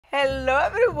Hello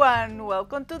everyone,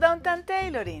 welcome to Downtown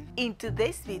Tailoring. In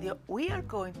today's video, we are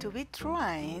going to be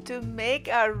trying to make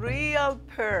a real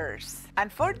purse.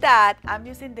 And for that, I'm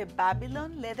using the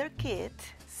Babylon leather kit.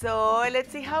 So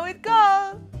let's see how it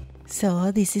goes.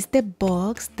 So this is the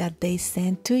box that they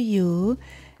sent to you.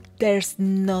 There's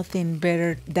nothing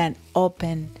better than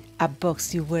open a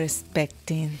box you were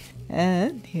expecting.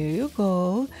 And here you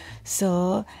go.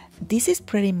 So this is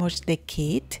pretty much the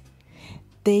kit.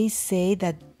 They say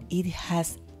that it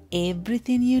has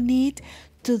everything you need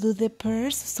to do the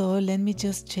purse. So let me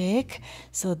just check.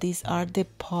 So these are the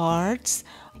parts.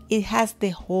 It has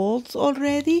the holes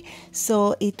already,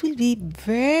 so it will be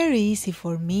very easy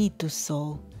for me to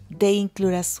sew. They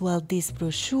include as well this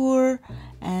brochure,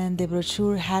 and the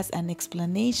brochure has an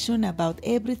explanation about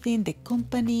everything, the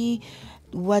company,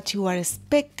 what you are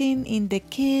expecting in the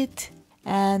kit.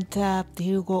 And here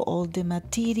you go, all the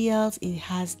materials. It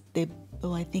has the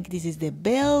I think this is the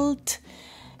belt.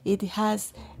 It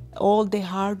has all the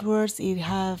hardwares. It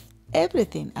has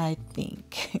everything, I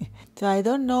think. So I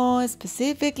don't know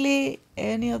specifically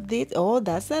any of this. Oh,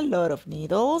 that's a lot of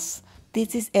needles.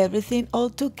 This is everything all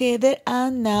together,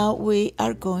 and now we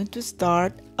are going to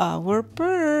start our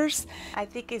purse. I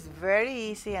think it's very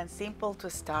easy and simple to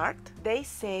start. They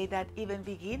say that even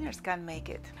beginners can make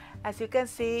it. As you can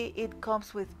see, it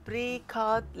comes with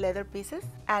pre-cut leather pieces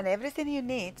and everything you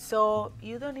need, so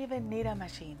you don't even need a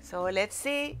machine. So let's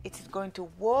see, is it going to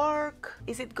work?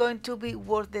 Is it going to be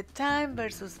worth the time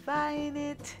versus buying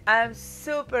it? I'm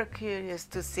super curious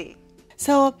to see.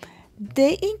 So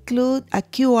they include a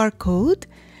QR code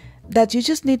that you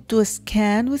just need to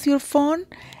scan with your phone,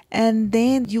 and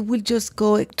then you will just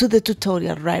go to the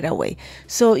tutorial right away.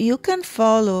 So you can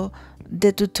follow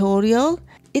the tutorial.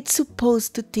 It's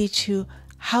supposed to teach you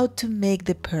how to make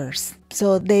the purse.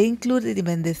 So they included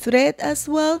even the thread as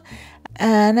well.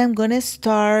 And I'm gonna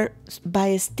start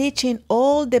by stitching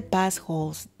all the pass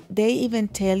holes. They even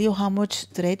tell you how much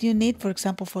thread you need. For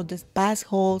example, for the pass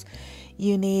holes,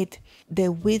 you need the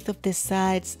width of the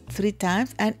sides 3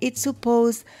 times, and it's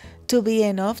supposed to be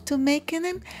enough to make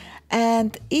them.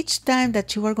 And each time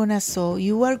that you are gonna sew,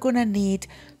 you are gonna need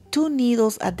 2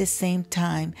 needles at the same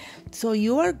time. So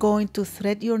you are going to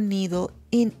thread your needle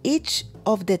in each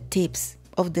of the tips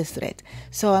of the thread.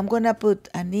 So I'm gonna put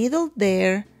a needle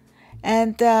there,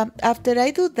 and after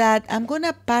I do that, I'm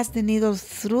gonna pass the needle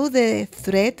through the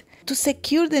thread to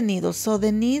secure the needle so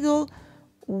the needle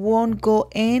won't go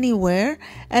anywhere.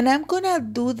 And I'm gonna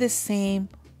do the same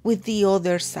with the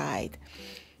other side.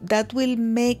 That will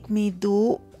make me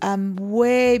do a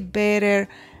way better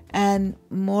and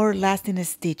more lasting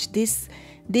stitch. This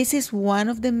is one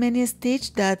of the many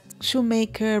stitch that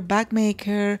shoemaker, bag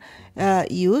maker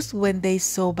use when they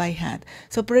sew by hand.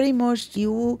 So pretty much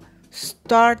you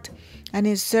start and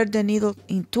insert the needle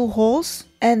in 2 holes,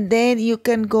 and then you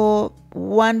can go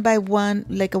one by one,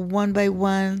 like a 1 by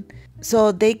 1.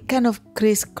 So they kind of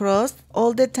crisscross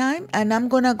all the time, and I'm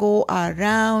gonna go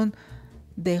around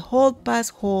the whole pass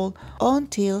hole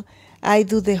until I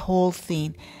do the whole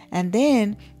thing. And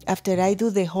then after I do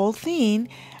the whole thing,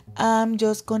 I'm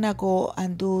just gonna go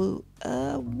and do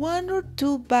 1 or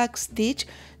 2 back stitch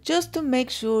just to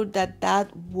make sure that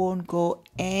that won't go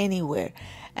anywhere.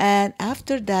 And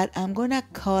after that, I'm gonna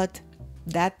cut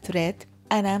that thread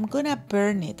and I'm gonna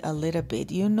burn it a little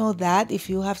bit. You know that if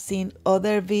you have seen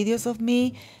other videos of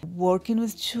me working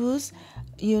with shoes,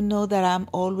 you know that I'm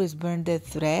always burn the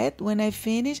thread when I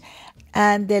finish.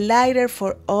 And the lighter,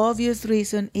 for obvious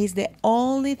reason, is the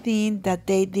only thing that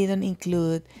they didn't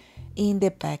include in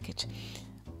the package.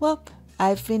 Well,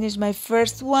 I finished my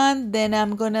first one, then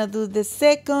I'm gonna do the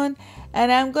second, and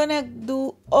I'm gonna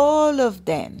do all of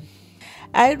them.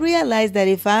 I realized that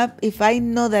if I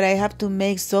know that I have to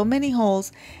make so many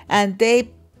holes and they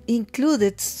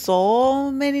included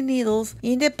so many needles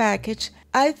in the package,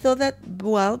 I thought that,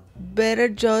 well, better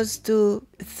just to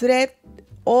thread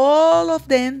all of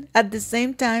them at the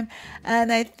same time,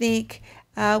 and I think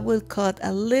I will cut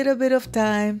a little bit of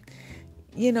time,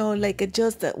 you know, like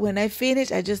just when I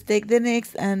finish, I just take the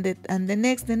next and the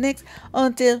next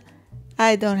until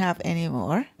I don't have any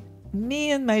more.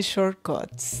 Me and my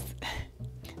shortcuts.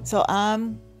 So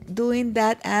I'm doing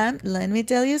that, and let me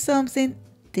tell you something,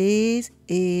 this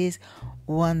is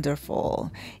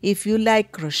wonderful. If you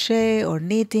like crochet or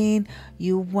knitting,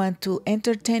 you want to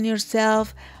entertain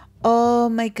yourself, oh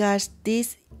my gosh,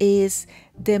 this is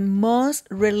the most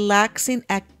relaxing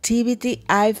activity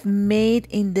I've made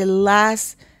in the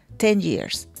last 10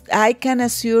 years. I can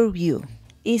assure you,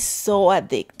 it's so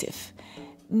addictive.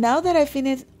 Now that I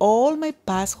finished all my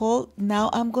pass hole, now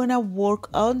I'm gonna work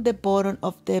on the bottom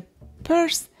of the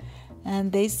purse.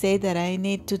 and they say that I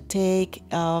need to take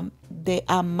the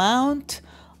amount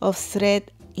of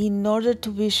thread in order to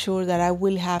be sure that I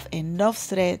will have enough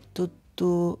thread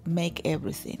to make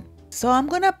everything. So I'm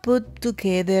gonna put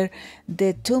together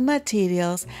the two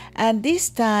materials, and this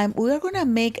time we are gonna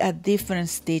make a different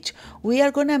stitch. We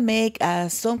are gonna make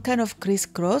some kind of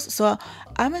crisscross. So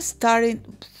I'm starting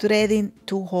threading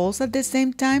two holes at the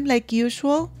same time like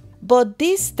usual, but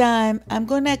this time I'm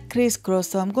gonna crisscross.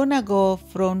 So I'm gonna go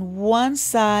from one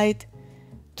side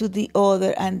to the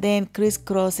other and then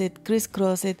crisscross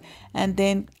it, and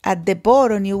then at the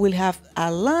bottom you will have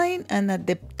a line, and at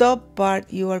the top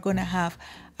part you are gonna have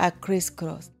a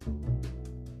crisscross.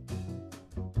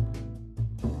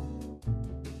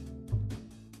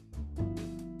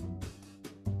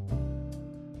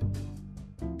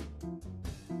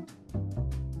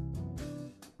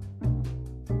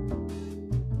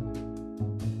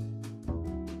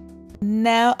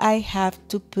 Now I have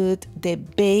to put the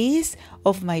base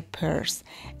of my purse,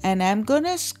 and I'm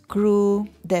gonna screw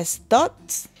the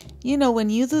studs. You know, when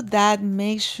you do that,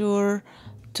 make sure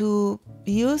to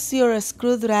use your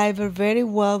screwdriver very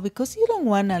well because you don't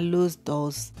want to lose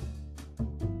those.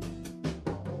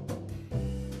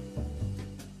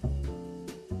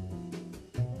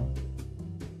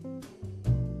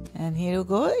 And here you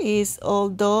go, it's all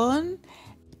done.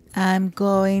 I'm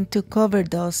going to cover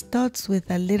those studs with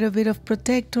a little bit of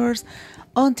protectors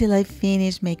until I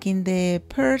finish making the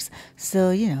purse,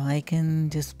 so you know I can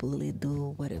just pull it,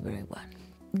 do whatever I want.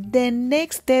 The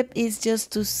next step is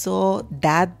just to sew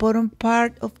that bottom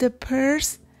part of the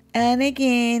purse, and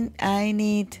again I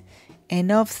need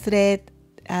enough thread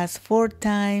as 4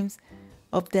 times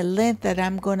of the length that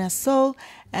I'm gonna sew,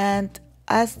 and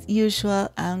as usual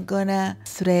I'm gonna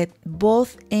thread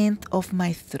both ends of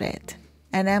my thread,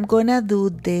 and I'm gonna do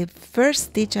the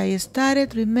first stitch I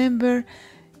started. Remember,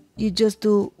 you just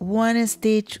do one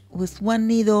stitch with one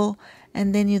needle,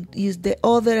 and then you use the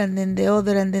other, and then the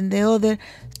other, and then the other.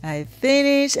 I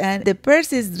finished, and the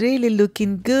purse is really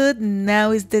looking good.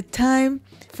 Now is the time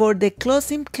for the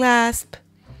closing clasp,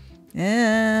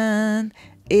 and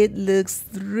it looks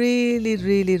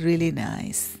really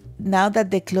nice. Now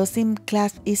that the closing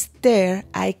clasp is there,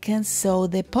 I can sew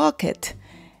the pocket.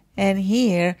 And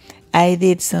here I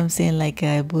did something like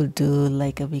I would do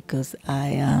because I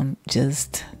am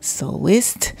just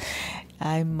sewist.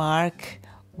 I mark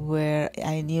where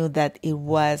I knew that it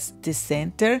was the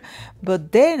center,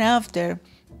 but then after,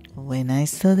 when I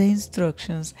saw the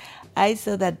instructions, I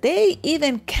saw that they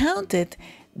even counted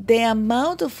the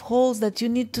amount of holes that you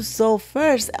need to sew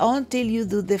first until you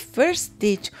do the first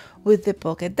stitch with the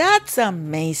pocket. That's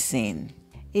amazing.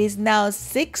 It's now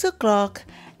 6 o'clock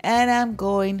and I'm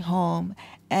going home,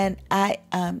 and I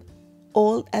am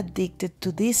all addicted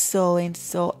to this sewing,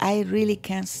 so I really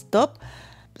can't stop.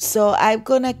 So I'm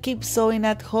gonna keep sewing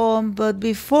at home, but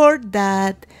before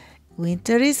that,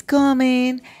 winter is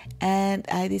coming, and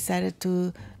I decided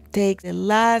to take the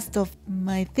last of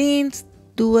my things,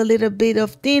 do a little bit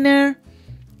of dinner,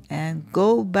 and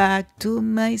go back to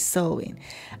my sewing.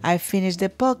 I finished the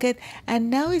pocket, and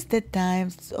now is the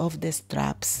time of the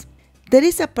straps. There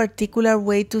is a particular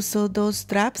way to sew those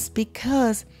straps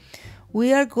because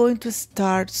we are going to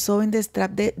start sewing the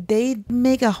strap. They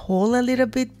make a hole a little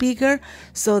bit bigger,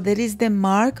 so there is the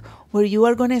mark where you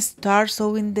are going to start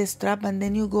sewing the strap, and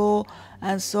then you go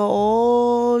and sew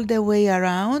all the way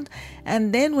around,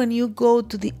 and then when you go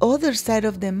to the other side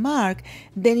of the mark,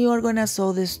 then you are going to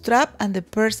sew the strap and the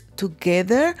purse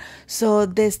together, so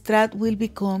the strap will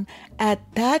become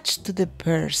attached to the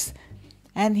purse.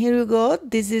 And here you go,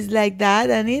 this is like that,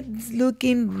 and it's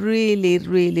looking really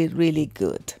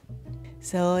good.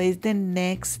 So it's the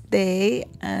next day,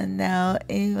 and now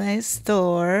in my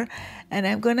store, and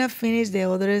I'm gonna finish the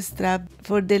other strap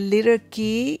for the little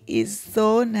key. Is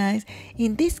so nice.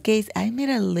 In this case, I made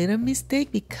a little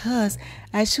mistake because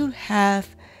I should have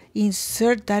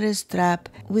insert that strap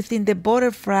within the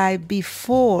butterfly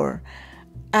before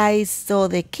I saw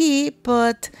the key,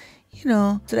 but you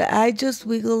know, I just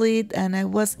wiggle it and I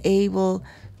was able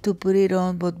to put it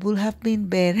on, but would have been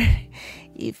better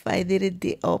if I did it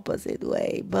the opposite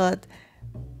way, but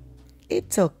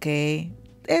it's okay.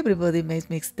 Everybody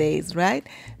makes mistakes, right?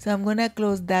 So I'm gonna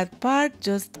close that part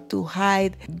just to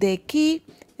hide the key,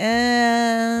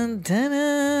 and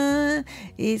ta-da!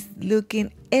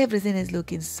 Everything is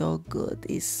looking so good.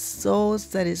 It's so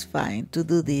satisfying to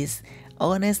do this.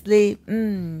 Honestly,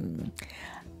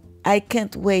 I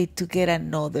can't wait to get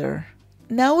another.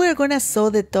 Now we're gonna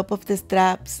sew the top of the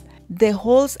straps the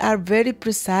holes are very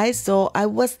precise, so I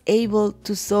was able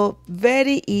to sew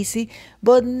very easy.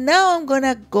 But now I'm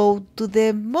gonna go to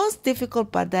the most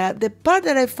difficult part, the part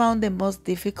that I found the most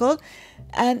difficult,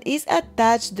 and is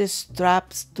attach the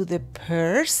straps to the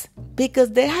purse,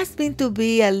 because there has been to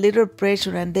be a little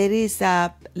pressure and there is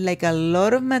like a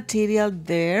lot of material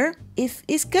there.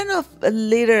 It's kind of a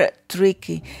little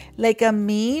tricky. Like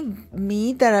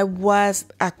me that I was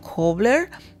a cobbler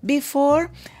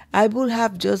before, I would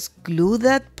have just glued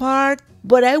that part,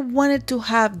 but I wanted to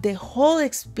have the whole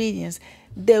experience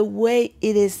the way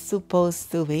it is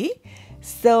supposed to be.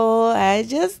 So I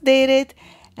just did it,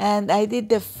 and I did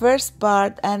the first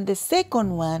part, and the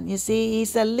second one, you see,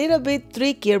 is a little bit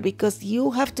trickier because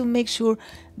you have to make sure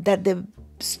that the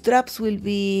straps will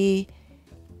be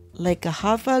like a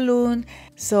half balloon.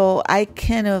 So I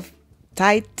kind of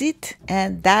tightened it,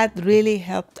 and that really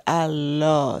helped a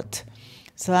lot.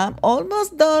 So I'm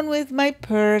almost done with my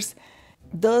purse.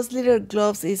 Those little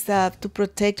gloves is to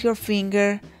protect your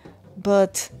finger,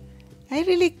 but I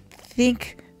really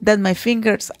think that my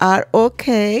fingers are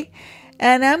okay.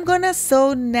 And I'm gonna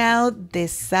sew now the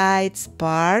sides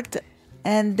part,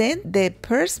 and then the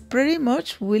purse pretty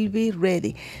much will be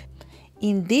ready.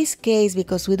 In this case,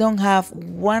 because we don't have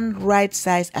one right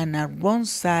side and a wrong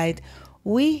side,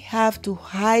 we have to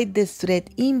hide the thread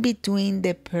in between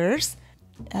the purse,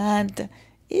 and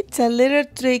it's a little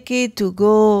tricky to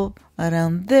go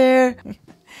around there.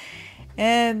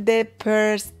 And the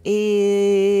purse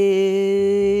is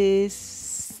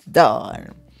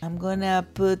done. I'm gonna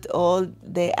put all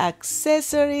the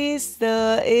accessories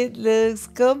so it looks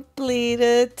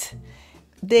completed.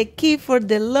 The key for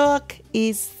the lock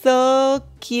is so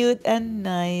cute and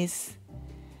nice.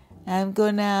 I'm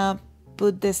gonna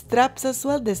put the straps as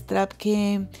well. The strap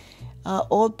came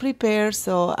all prepared,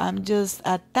 so I'm just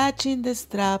attaching the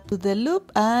strap to the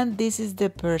loop, and this is the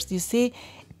purse. You see,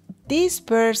 this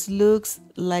purse looks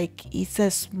like it's a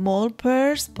small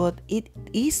purse, but it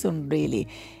isn't really.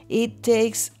 It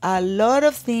takes a lot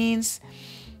of things.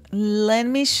 Let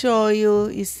me show you.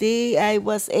 You see, I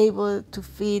was able to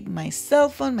fit my cell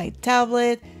phone, my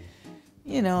tablet,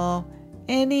 you know,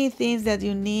 any things that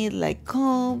you need, like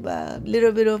comb, a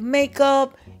little bit of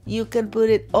makeup. You can put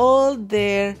it all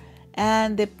there,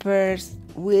 and the purse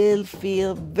will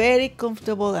feel very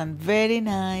comfortable and very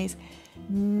nice.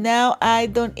 Now I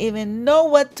don't even know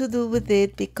what to do with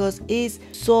it because it's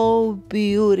so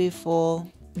beautiful.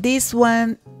 This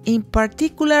one in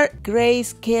particular,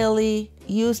 Grace Kelly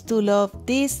used to love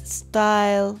this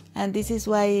style, and this is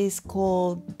why it's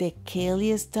called the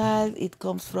Kelly style. It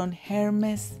comes from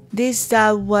Hermes. This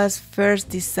style was first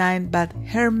designed by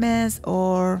Hermes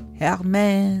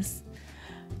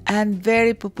and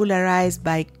very popularized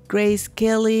by Grace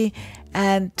Kelly,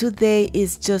 and today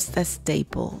is just a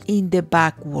staple in the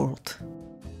bag world.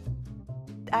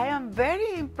 I am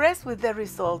very impressed with the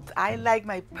result. I like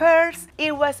my purse.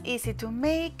 It was easy to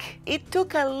make. It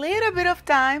took a little bit of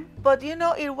time, but you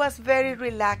know, it was very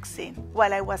relaxing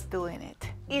while I was doing it.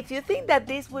 If you think that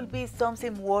this will be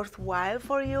something worthwhile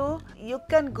for you, you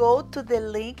can go to the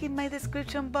link in my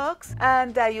description box,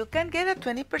 and you can get a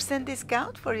 20%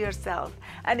 discount for yourself.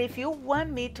 And if you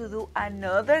want me to do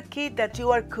another kit that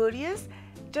you are curious,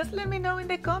 just let me know in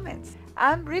the comments.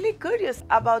 I'm really curious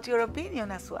about your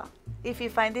opinion as well. If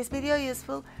you find this video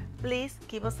useful, please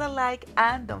give us a like,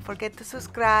 and don't forget to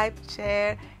subscribe,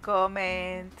 share,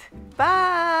 comment.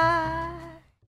 Bye!